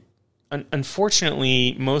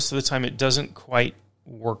 Unfortunately, most of the time it doesn't quite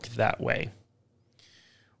work that way.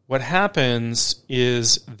 What happens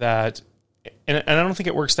is that, and I don't think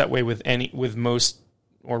it works that way with most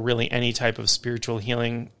or really any type of spiritual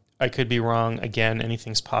healing. I could be wrong. Again,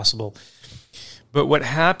 anything's possible. But what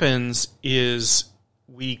happens is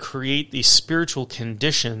we create these spiritual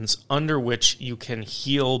conditions under which you can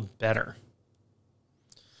heal better.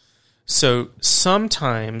 So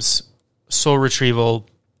sometimes soul retrieval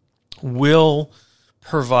will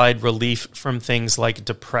provide relief from things like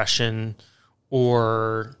depression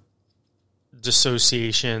or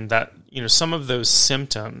dissociation, that, some of those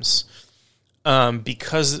symptoms,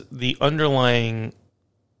 because the underlying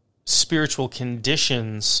spiritual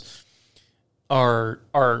conditions are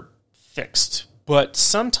fixed. But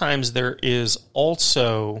sometimes there is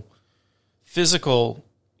also physical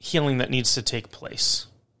healing that needs to take place.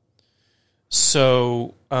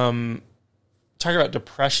 So, talk about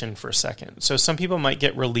depression for a second. So some people might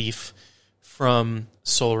get relief from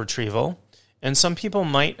soul retrieval, and some people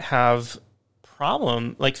might have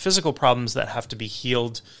physical problems that have to be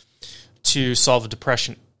healed to solve a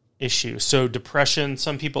depression issue. So depression,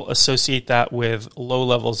 some people associate that with low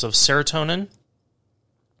levels of serotonin.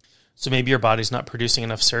 So maybe your body's not producing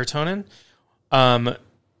enough serotonin.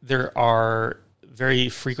 There are very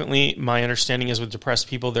frequently, my understanding is with depressed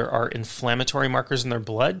people, there are inflammatory markers in their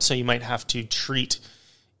blood. So you might have to treat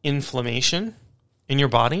inflammation in your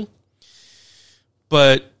body.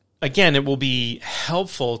 But again, it will be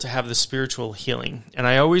helpful to have the spiritual healing. And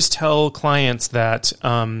I always tell clients that,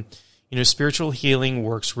 spiritual healing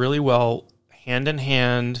works really well hand in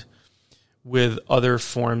hand with other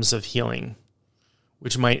forms of healing,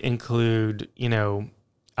 which might include,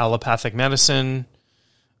 allopathic medicine,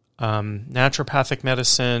 naturopathic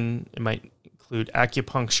medicine. It might include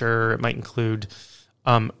acupuncture. It might include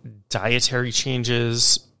dietary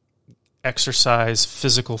changes, exercise,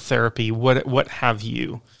 physical therapy, what have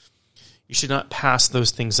you. You should not pass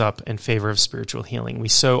those things up in favor of spiritual healing. We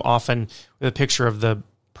so often, with a picture of the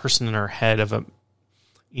person in our head of a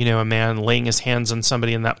man laying his hands on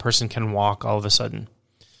somebody and that person can walk all of a sudden.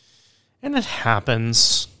 And it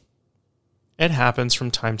happens. It happens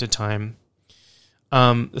from time to time.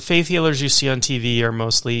 The faith healers you see on TV are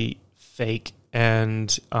mostly fake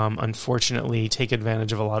and unfortunately take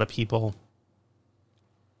advantage of a lot of people.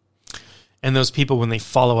 And those people, when they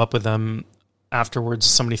follow up with them afterwards,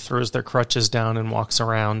 somebody throws their crutches down and walks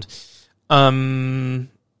around. When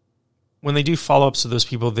they do follow-ups with those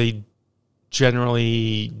people, they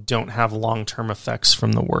generally don't have long-term effects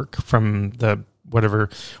from the work, from the whatever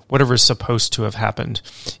is supposed to have happened.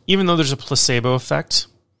 Even though there's a placebo effect,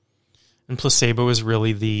 and placebo is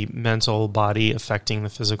really the mental body affecting the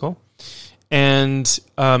physical. And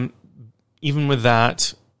even with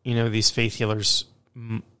that, these faith healers,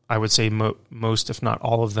 I would say most, if not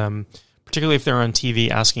all of them, particularly if they're on TV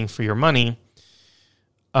asking for your money,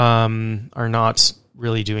 are not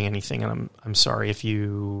really doing anything. And I'm sorry if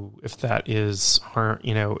that is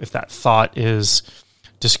if that thought is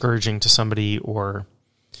discouraging to somebody or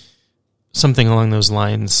something along those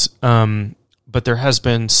lines. But there has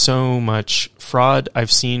been so much fraud.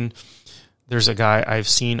 There's a guy I've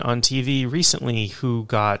seen on TV recently who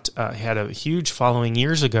had a huge following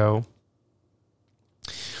years ago,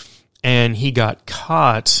 and he got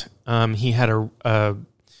caught. He had an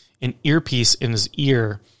earpiece in his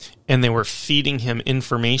ear, and they were feeding him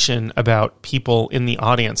information about people in the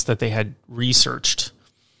audience that they had researched.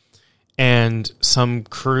 And some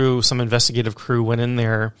investigative crew went in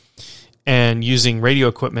there and using radio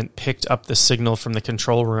equipment picked up the signal from the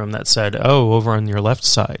control room that said, "Oh, over on your left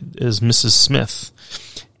side is Mrs. Smith,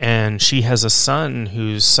 and she has a son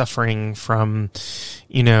who's suffering from,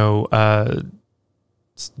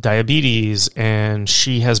 diabetes, and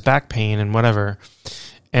she has back pain and whatever."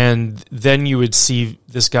 And then you would see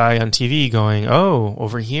this guy on TV going, "Oh,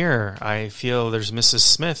 over here, I feel there's Mrs.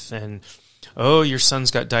 Smith, and oh, your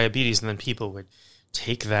son's got diabetes." And then people would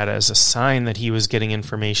take that as a sign that he was getting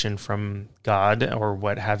information from God or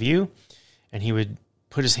what have you. And he would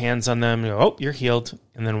put his hands on them and go, "Oh, you're healed,"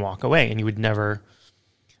 and then walk away. And he would never,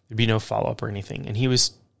 there'd be no follow-up or anything. And he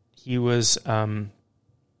was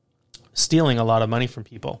stealing a lot of money from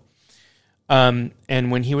people. And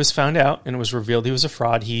when he was found out and it was revealed he was a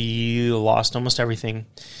fraud, he lost almost everything.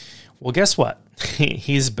 Well, guess what?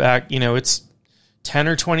 He's back, it's 10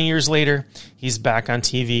 or 20 years later, he's back on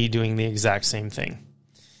TV doing the exact same thing.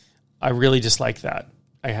 I really dislike that.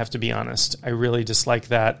 I have to be honest. I really dislike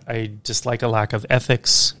that. I dislike a lack of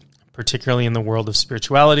ethics, particularly in the world of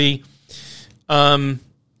spirituality. I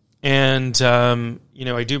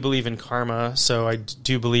do believe in karma, so I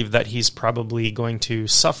do believe that he's probably going to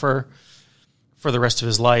suffer for the rest of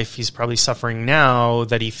his life. He's probably suffering now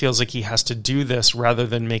that he feels like he has to do this rather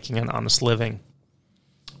than making an honest living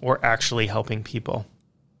or actually helping people.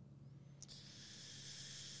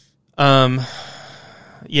 But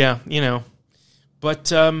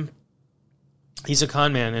he's a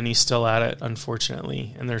con man, and he's still at it,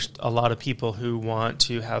 unfortunately. And there's a lot of people who want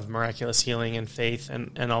to have miraculous healing and faith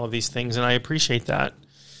and all of these things, and I appreciate that.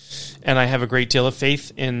 And I have a great deal of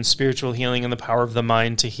faith in spiritual healing and the power of the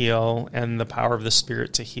mind to heal and the power of the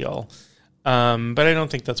spirit to heal. But I don't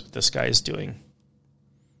think that's what this guy is doing.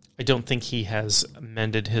 I don't think he has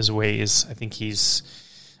mended his ways. I think he's,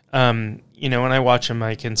 when I watch him,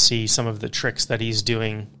 I can see some of the tricks that he's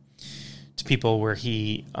doing to people where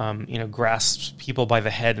he, grasps people by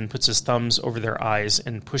the head and puts his thumbs over their eyes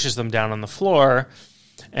and pushes them down on the floor.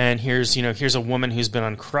 And here's a woman who's been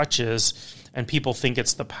on crutches, and people think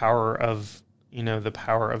it's the power of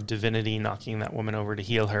divinity knocking that woman over to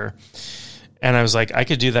heal her. And I was like, I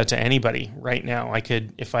could do that to anybody right now. I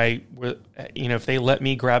could, if they let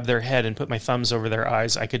me grab their head and put my thumbs over their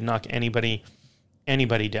eyes, I could knock anybody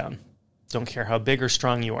down. Don't care how big or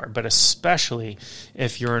strong you are, but especially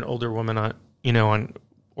if you're an older woman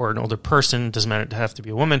or an older person, doesn't matter to have to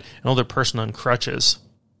be a woman, an older person on crutches.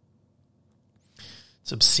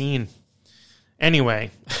 It's obscene.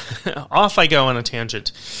 Anyway, off I go on a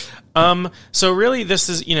tangent. So really this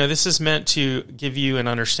is meant to give you an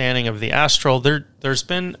understanding of the astral. There's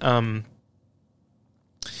been,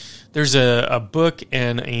 there's a book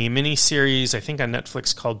and a mini series, I think on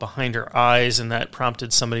Netflix, called Behind Her Eyes, and that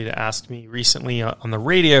prompted somebody to ask me recently on the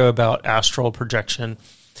radio about astral projection.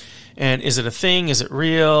 And is it a thing? Is it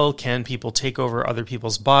real? Can people take over other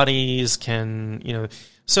people's bodies? And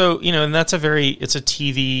that's it's a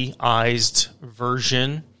TV-ized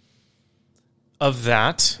version of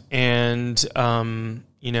that. And,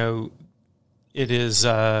 it is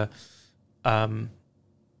not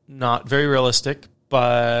very realistic.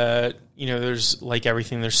 But, there's, like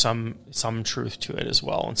everything, there's some truth to it as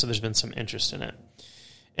well. And so there's been some interest in it.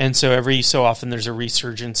 And so every so often there's a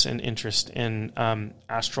resurgence and interest in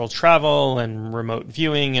astral travel and remote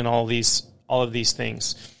viewing and all of these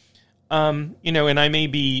things. And I may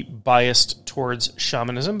be biased towards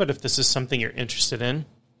shamanism, but if this is something you're interested in,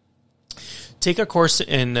 take a course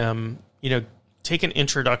in, take an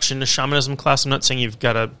introduction to shamanism class. I'm not saying you've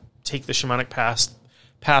got to take the shamanic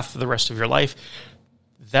path for the rest of your life.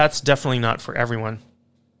 That's definitely not for everyone.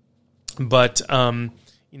 But,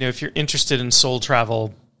 if you're interested in soul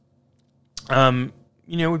travel, it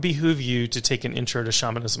would behoove you to take an intro to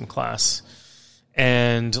shamanism class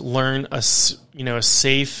and learn a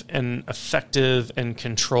safe and effective and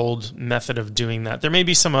controlled method of doing that. There may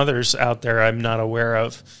be some others out there I'm not aware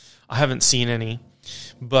of. I haven't seen any.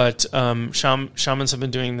 But shamans have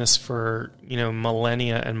been doing this for,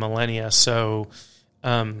 millennia and millennia. So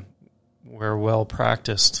we're well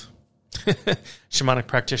practiced. Shamanic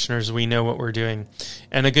practitioners, we know what we're doing.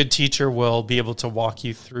 And a good teacher will be able to walk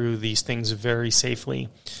you through these things very safely,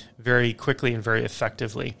 very quickly, and very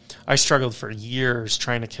effectively. I struggled for years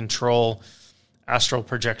trying to control astral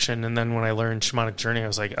projection, and then when I learned shamanic journey, I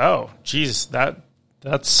was like, oh, geez,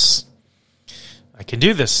 that's I can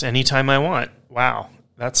do this anytime I want. Wow,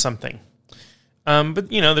 that's something. But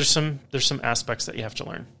there's some aspects that you have to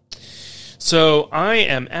learn. So I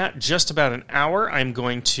am at just about an hour. I'm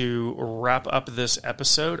going to wrap up this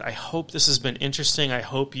episode. I hope this has been interesting. I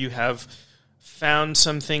hope you have found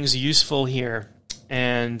some things useful here.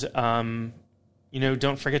 And, don't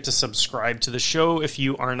forget to subscribe to the show if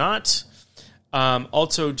you are not.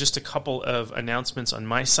 Also, just a couple of announcements on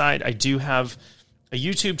my side. I do have a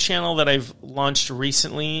YouTube channel that I've launched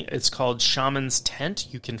recently. It's called Shaman's Tent.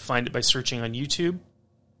 You can find it by searching on YouTube.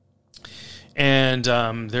 And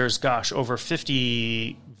there's, over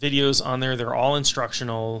 50 videos on there. They're all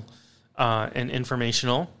instructional and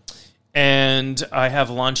informational. And I have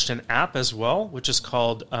launched an app as well, which is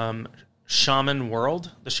called Shaman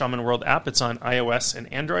World, the Shaman World app. It's on iOS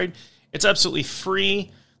and Android. It's absolutely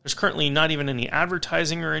free. There's currently not even any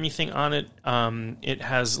advertising or anything on it. It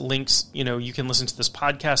has links. You can listen to this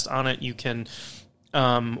podcast on it. You can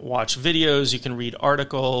watch videos. You can read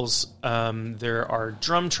articles. There are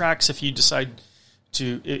drum tracks if you decide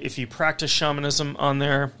if you practice shamanism on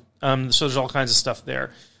there. So there's all kinds of stuff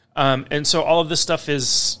there. And so all of this stuff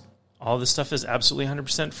is absolutely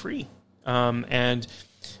 100% free. And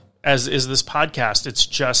as is this podcast, it's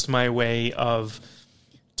just my way of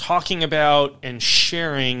talking about and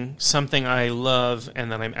sharing something I love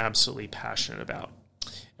and that I'm absolutely passionate about.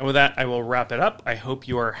 And with that, I will wrap it up. I hope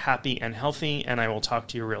you are happy and healthy, and I will talk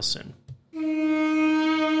to you real soon.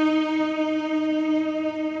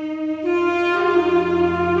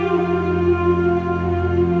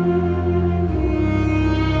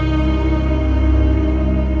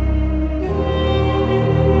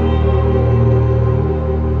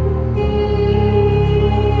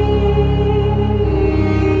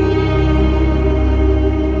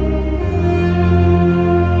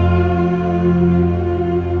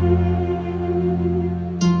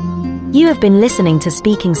 You have been listening to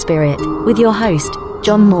Speaking Spirit with your host,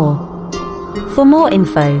 John Moore. For more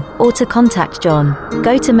info or to contact John,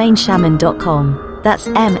 go to mainshaman.com. That's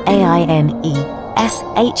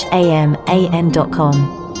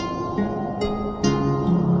maineshaman.com.